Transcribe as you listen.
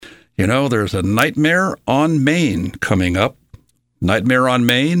There's a Nightmare on Main coming up. Nightmare on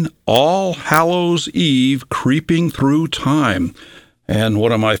Main, All Hallows Eve, Creeping Through Time. And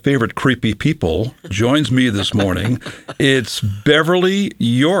one of my favorite creepy people joins me this morning. It's Beverly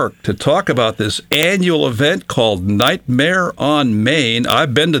York to talk about this annual event called Nightmare on Main.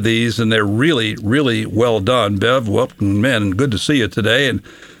 I've been to these, and they're really, really well done. Bev, welcome, man. Good to see you today. And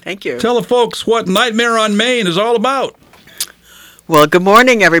thank you. Tell the folks what Nightmare on Main is all about. Well, good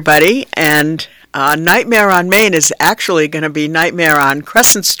morning, everybody. And Nightmare on Main is actually going to be Nightmare on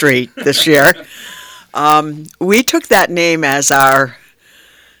Crescent Street this year. We took that name as our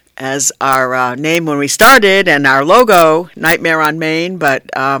name when we started, and our logo, Nightmare on Main, but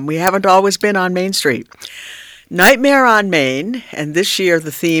we haven't always been on Main Street. Nightmare on Main, and this year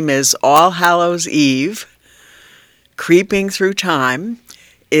the theme is All Hallows Eve, Creeping Through Time,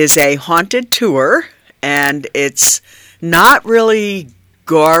 is a haunted tour, and it's not really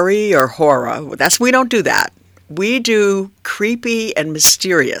gory or horror. We don't do that. We do creepy and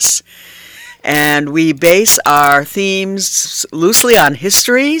mysterious. And we base our themes loosely on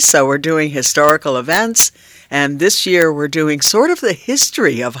history, so we're doing historical events. And this year we're doing sort of the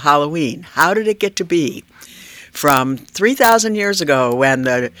history of Halloween. How did it get to be? From 3,000 years ago, when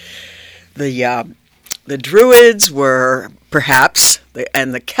the Druids were perhaps,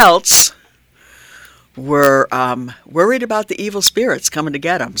 and the Celts were worried about the evil spirits coming to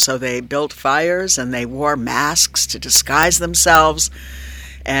get them. So they built fires and they wore masks to disguise themselves.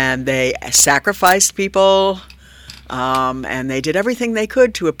 And they sacrificed people, and they did everything they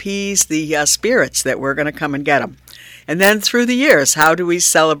could to appease the spirits that were going to come and get them. And then through the years, how do we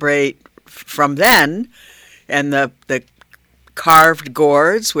celebrate from then? And the carved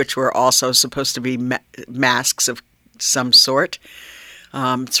gourds, which were also supposed to be masks of some sort,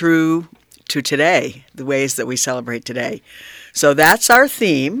 through to today, the ways that we celebrate today. So that's our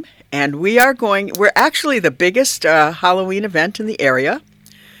theme, and we're actually the biggest Halloween event in the area.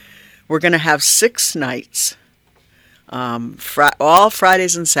 We're going to have 6 nights, all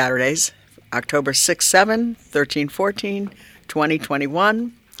Fridays and Saturdays, October 6, 7, 13, 14, 20,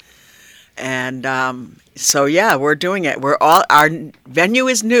 21. And so, yeah, we're doing it. Our venue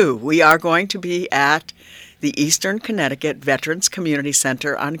is new. We are going to be at the Eastern Connecticut Veterans Community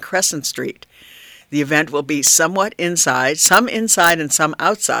Center on Crescent Street. The event will be somewhat inside, some inside and some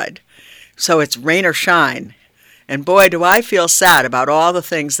outside. So it's rain or shine. And boy, do I feel sad about all the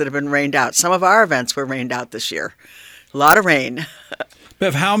things that have been rained out. Some of our events were rained out this year. A lot of rain.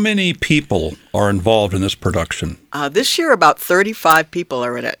 Bev, how many people are involved in this production? This year, about 35 people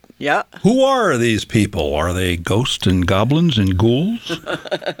are in it. Yeah. Who are these people? Are they ghosts and goblins and ghouls?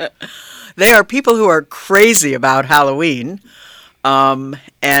 They are people who are crazy about Halloween.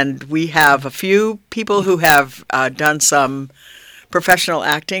 And we have a few people who have done some professional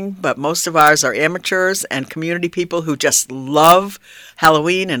acting, but most of ours are amateurs and community people who just love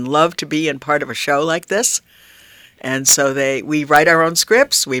Halloween and love to be in part of a show like this. And so we write our own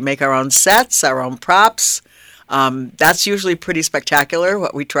scripts, we make our own sets, our own props. That's usually pretty spectacular.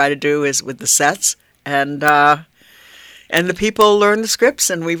 What we try to do is with the sets, and the people learn the scripts,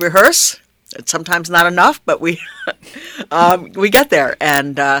 and we rehearse. It's sometimes not enough, but we get there.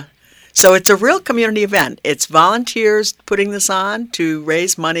 And so it's a real community event. It's volunteers putting this on to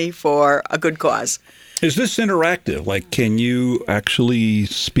raise money for a good cause. Is this interactive? Like, can you actually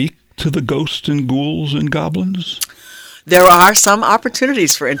speak to the ghosts and ghouls and goblins? There are some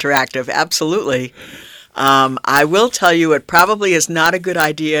opportunities for interactive, absolutely. I will tell you, it probably is not a good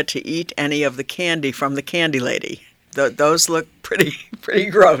idea to eat any of the candy from the candy lady. Those look pretty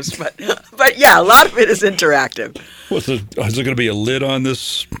gross, but yeah, a lot of it is interactive. Is there going to be a lid on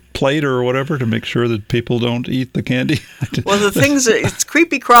this plate or whatever to make sure that people don't eat the candy? Well, the things it's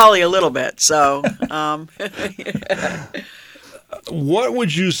creepy crawly a little bit. So, what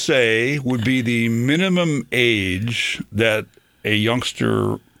would you say would be the minimum age that a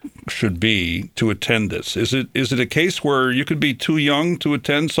youngster should be to attend this? Is it a case where you could be too young to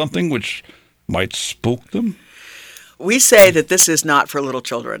attend something which might spook them? We say that this is not for little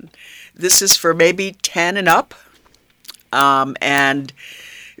children. This is for maybe 10 and up, and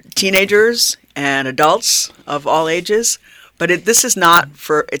teenagers and adults of all ages. But it's not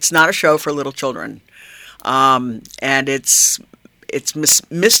a show for little children, and it's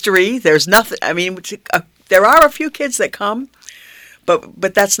mystery. There's nothing. I mean, there are a few kids that come,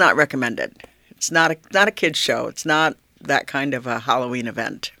 but that's not recommended. It's not a kids show. It's not that kind of a Halloween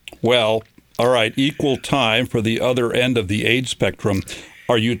event. Well, all right, equal time for the other end of the age spectrum.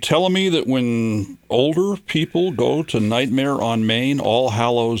 Are you telling me that when older people go to Nightmare on Main, All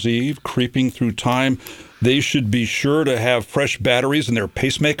Hallows Eve, Creeping Through Time, they should be sure to have fresh batteries in their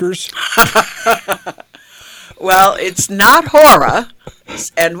pacemakers? Well, it's not horror.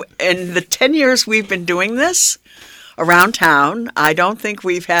 And in the 10 years we've been doing this around town, I don't think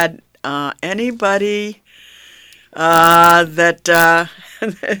we've had anybody that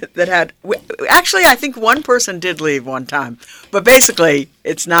that had. Actually, I think one person did leave one time, but basically,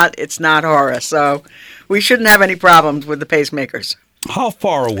 it's not horror. So we shouldn't have any problems with the pacemakers. How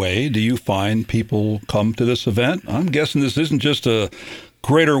far away do you find people come to this event? I'm guessing this isn't just a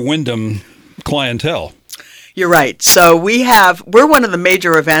Greater Windham clientele. You're right. So we're one of the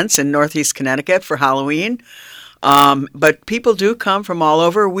major events in Northeast Connecticut for Halloween. But people do come from all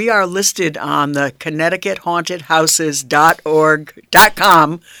over. We are listed on the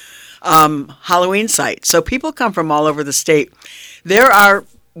ConnecticutHauntedHouses.com Halloween site. So people come from all over the state.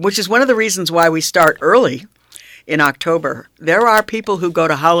 Which is one of the reasons why we start early in October. There are people who go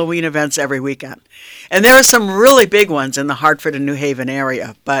to Halloween events every weekend. And there are some really big ones in the Hartford and New Haven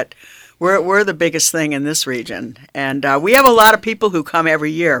area, but we're the biggest thing in this region. And we have a lot of people who come every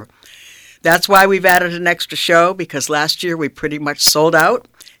year. That's why we've added an extra show, because last year we pretty much sold out,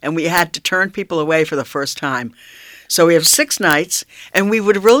 and we had to turn people away for the first time. So we have 6 nights, and we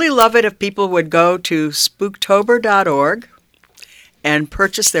would really love it if people would go to spooktober.org and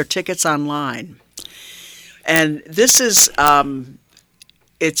purchase their tickets online. And this is,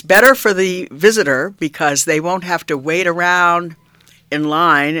 it's better for the visitor because they won't have to wait around in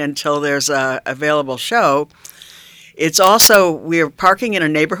line until there's a available show. It's also, we're parking in a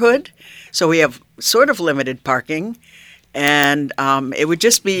neighborhood, so we have sort of limited parking, and it would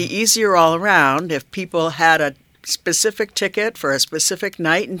just be easier all around if people had a specific ticket for a specific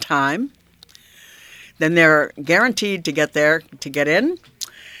night and time. Then they're guaranteed to get there, to get in,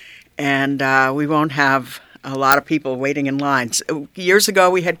 and we won't have a lot of people waiting in lines. Years ago,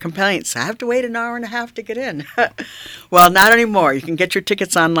 we had complaints. I have to wait an hour and a half to get in. Well, not anymore. You can get your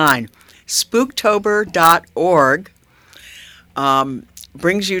tickets online. Spooktober.org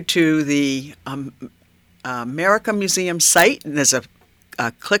brings you to the America Museum site, and there's a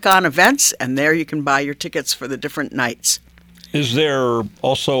click on events, and there you can buy your tickets for the different nights. Is there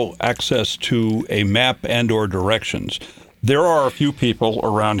also access to a map and or directions? There are a few people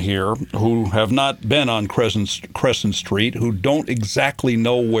around here who have not been on Crescent Street who don't exactly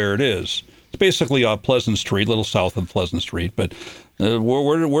know where it is. It's basically on Pleasant Street, a little south of Pleasant Street, but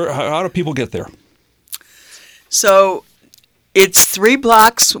how do people get there? So it's 3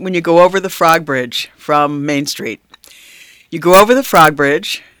 blocks when you go over the Frog Bridge from Main Street. You go over the Frog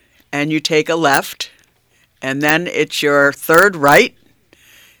Bridge and you take a left, and then it's your third right,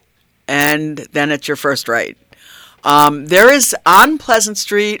 and then it's your first right. There is on Pleasant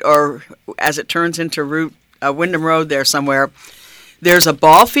Street, or as it turns into Windham Road there somewhere, there's a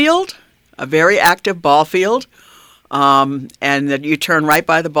ball field, a very active ball field, and that you turn right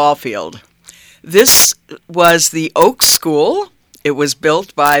by the ball field. This was the Oak School. It was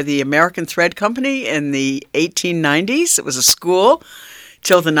built by the American Thread Company in the 1890s. It was a school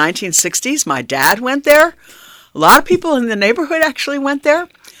till the 1960s. My dad went there. A lot of people in the neighborhood actually went there.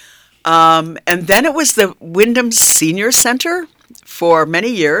 And then it was the Windham Senior Center for many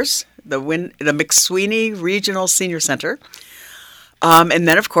years, the McSweeney Regional Senior Center. And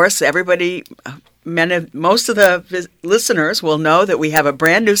then, of course, most of the listeners will know that we have a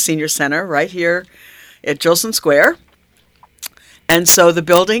brand new senior center right here at Jolson Square. And so the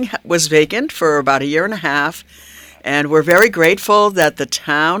building was vacant for about a year and a half. And we're very grateful that the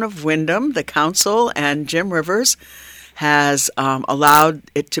town of Windham, the council, and Jim Rivers has allowed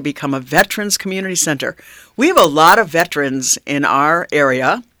it to become a veterans community center. We have a lot of veterans in our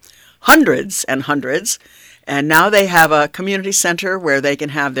area, hundreds and hundreds, and now they have a community center where they can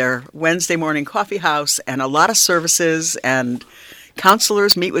have their Wednesday morning coffee house and a lot of services, and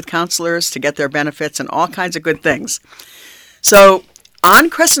counselors meet with counselors to get their benefits and all kinds of good things. So on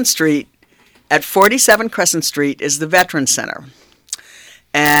Crescent Street, at 47 Crescent Street, is the Veterans Center.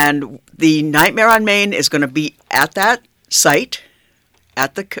 And the Nightmare on Main is going to be at that site,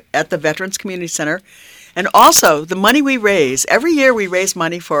 at the Veterans Community Center. And also, the money we raise, every year we raise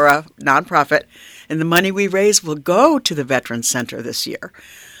money for a nonprofit, and the money we raise will go to the Veterans Center this year.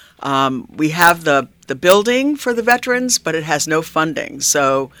 We have the building for the veterans, but it has no funding.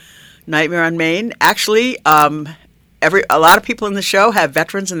 So Nightmare on Main, actually, a lot of people in the show have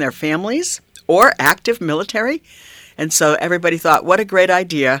veterans in their families or active military. And so everybody thought, what a great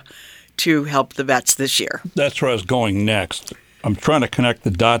idea to help the vets this year. That's where I was going next. I'm trying to connect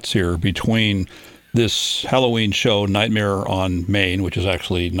the dots here between this Halloween show, Nightmare on Main, which is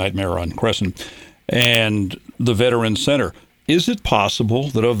actually Nightmare on Crescent, and the Veterans Center. is it possible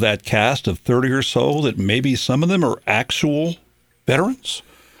that of that cast of 30 or so, that maybe some of them are actual veterans?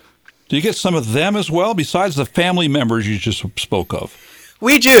 Do you get some of them as well, besides the family members you just spoke of?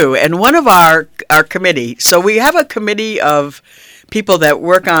 We do, and one of our committee, so we have a committee of people that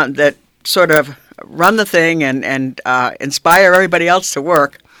work on, that sort of run the thing and inspire everybody else to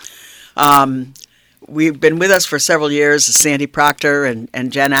work. We've been with us for several years, Sandy Proctor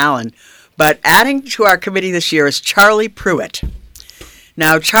and Jen Allen. But adding to our committee this year is Charlie Pruitt.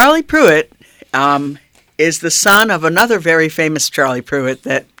 Now, Charlie Pruitt is the son of another very famous Charlie Pruitt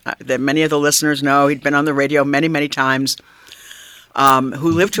that many of the listeners know. He'd been on the radio many, many times,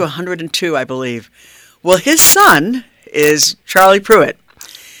 who lived to 102, I believe. Well, his son is Charlie Pruitt,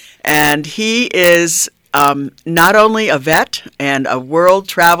 and he is not only a vet and a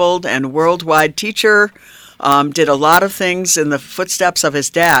world-traveled and worldwide teacher, did a lot of things in the footsteps of his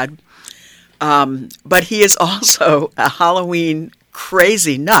dad, but he is also a Halloween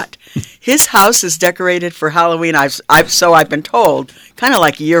crazy nut. His house is decorated for Halloween, I've been told, kind of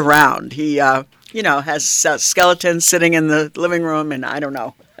like year-round. He, has skeletons sitting in the living room, and I don't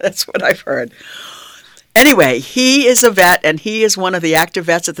know. That's what I've heard. Anyway, he is a vet, and he is one of the active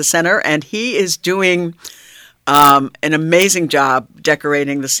vets at the center, and he is doing an amazing job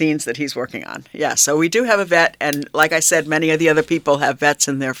decorating the scenes that he's working on. Yeah, so we do have a vet, and like I said, many of the other people have vets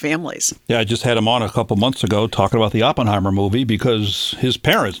in their families. Yeah, I just had him on a couple months ago talking about the Oppenheimer movie because his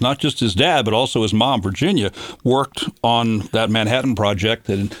parents, not just his dad, but also his mom, Virginia, worked on that Manhattan Project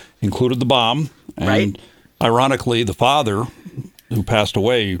that included the bomb. And right. Ironically, the father, who passed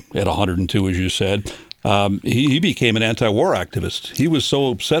away at 102, as you said, he became an anti-war activist. He was so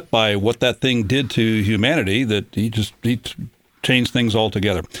upset by what that thing did to humanity that he changed things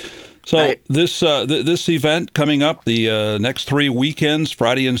altogether. So right. This event coming up the next 3 weekends,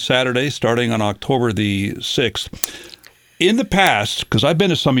 Friday and Saturday, starting on October the 6th. In the past, because I've been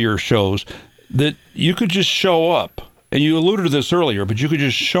to some of your shows, that you could just show up, and you alluded to this earlier, but you could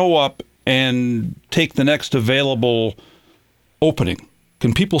just show up and take the next available opening.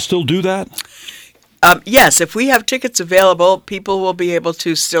 Can people still do that? Yes, if we have tickets available, people will be able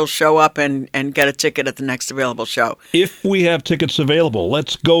to still show up and get a ticket at the next available show. If we have tickets available,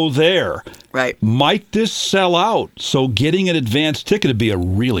 let's go there. Right. Might this sell out? So getting an advance ticket would be a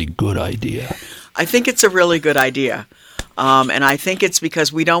really good idea. I think it's a really good idea. And I think it's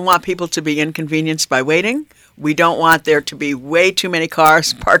because we don't want people to be inconvenienced by waiting. We don't want there to be way too many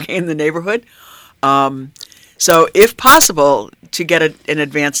cars parking in the neighborhood. So if possible, to get an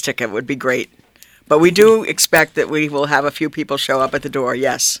advance ticket would be great. But we do expect that we will have a few people show up at the door,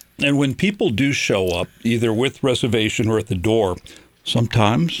 yes. And when people do show up, either with reservation or at the door,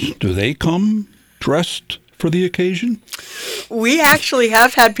 sometimes do they come dressed for the occasion? We actually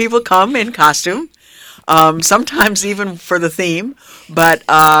have had people come in costume, sometimes even for the theme. But,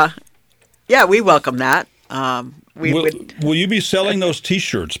 yeah, we welcome that. Will you be selling those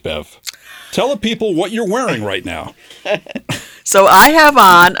T-shirts, Bev? Tell the people what you're wearing right now. So I have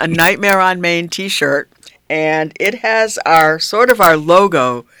on a Nightmare on Main T-shirt, and it has our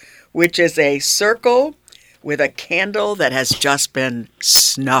logo, which is a circle with a candle that has just been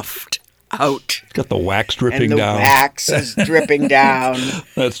snuffed out. It's got the wax dripping down. And the wax is dripping down.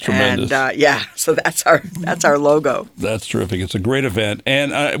 That's tremendous. And so that's our logo. That's terrific. It's a great event.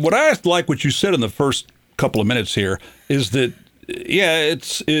 And what I like what you said in the first couple of minutes here is that, yeah,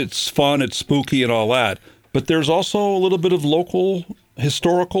 it's fun, it's spooky and all that. But there's also a little bit of local,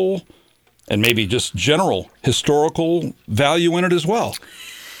 historical, and maybe just general historical value in it as well.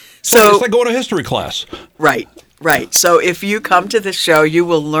 So it's like going to history class. Right. So if you come to this show, you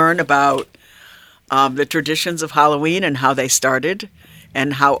will learn about the traditions of Halloween and how they started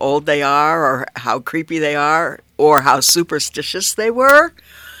and how old they are or how creepy they are or how superstitious they were.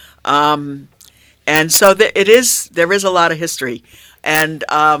 And so there is a lot of history. And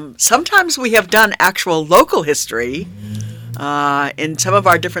sometimes we have done actual local history in some of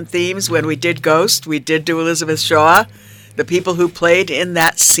our different themes. When we did Ghost, we did do Elizabeth Shaw, the people who played in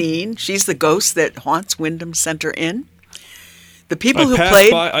that scene. She's the ghost that haunts Wyndham Center Inn. The people who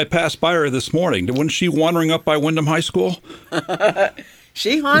played... I passed by her this morning. Wasn't she wandering up by Wyndham High School?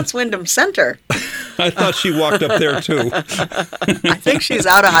 She haunts Wyndham Center. I thought she walked up there, too. I think she's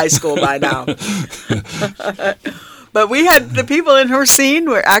out of high school by now. But we had the people in her scene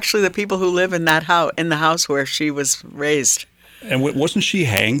were actually the people who live in that house, in the house where she was raised. And wasn't she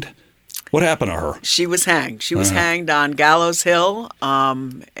hanged? What happened to her? She was hanged. She was hanged on Gallows Hill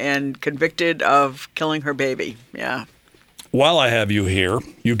and convicted of killing her baby. Yeah. While I have you here,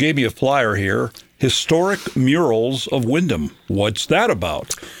 you gave me a flyer here. Historic Murals of Wyndham. What's that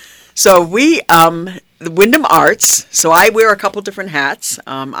about? So we the Wyndham Arts. So I wear a couple different hats.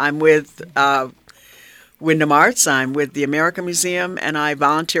 I'm with Wyndham Arts. I'm with the American Museum, and I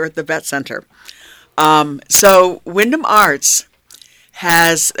volunteer at the Vet Center. So Wyndham Arts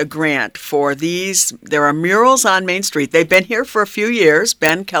has a grant for these. There are murals on Main Street. They've been here for a few years.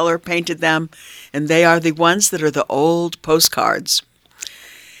 Ben Keller painted them, and they are the ones that are the old postcards.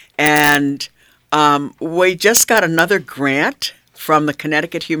 And we just got another grant from the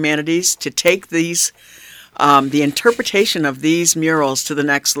Connecticut Humanities to take these, the interpretation of these murals to the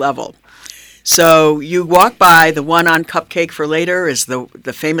next level. So you walk by, the one on Cupcake for Later is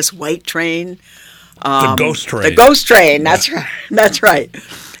the famous white train. The ghost train. The ghost train, that's right. That's right.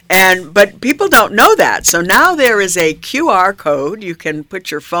 But people don't know that. So now there is a QR code. You can put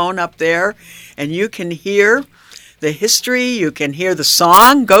your phone up there and you can hear the history. You can hear the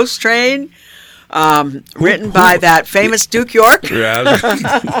song, Ghost Train, written by that famous Duke York. Yeah.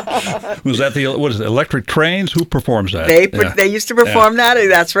 Was that Electric Trains? Who performs that? They used to perform that.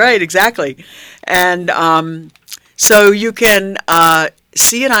 That's right, exactly. And so you can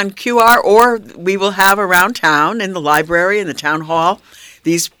see it on QR, or we will have around town in the library, in the town hall,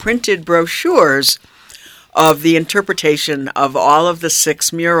 these printed brochures of the interpretation of all of the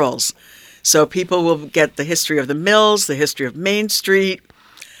 6 murals. So people will get the history of the mills, the history of Main Street.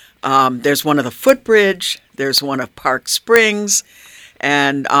 There's one of the footbridge. There's one of Park Springs.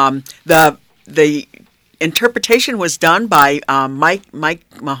 And the interpretation was done by Mike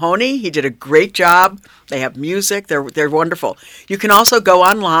Mahoney. He did a great job. They have music. They're wonderful. You can also go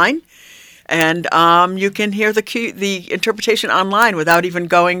online, and you can hear the interpretation online without even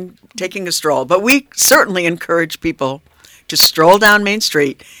taking a stroll. But we certainly encourage people to stroll down Main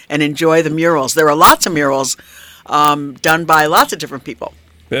Street and enjoy the murals. There are lots of murals done by lots of different people.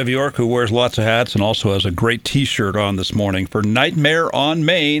 Bev York, who wears lots of hats and also has a great T-shirt on this morning for Nightmare on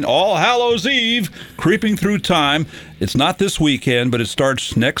Main, All Hallows Eve, creeping through time. It's not this weekend, but it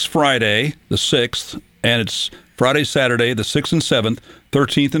starts next Friday, the 6th, and it's Friday, Saturday, the 6th and 7th,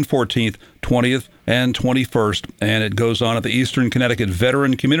 13th and 14th, 20th and 21st, and it goes on at the Eastern Connecticut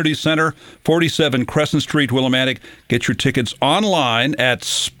Veteran Community Center, 47 Crescent Street, Willimantic. Get your tickets online at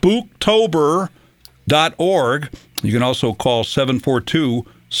spooktober.org. You can also call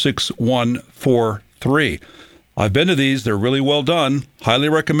 742-6143. I've been to these. They're really well done. Highly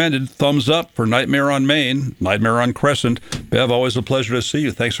recommended. Thumbs up for Nightmare on Main, Nightmare on Crescent. Bev, always a pleasure to see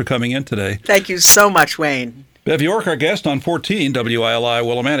you. Thanks for coming in today. Thank you so much, Wayne. Bev York, our guest on 14 WILI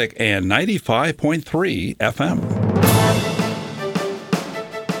Willimantic and 95.3 FM.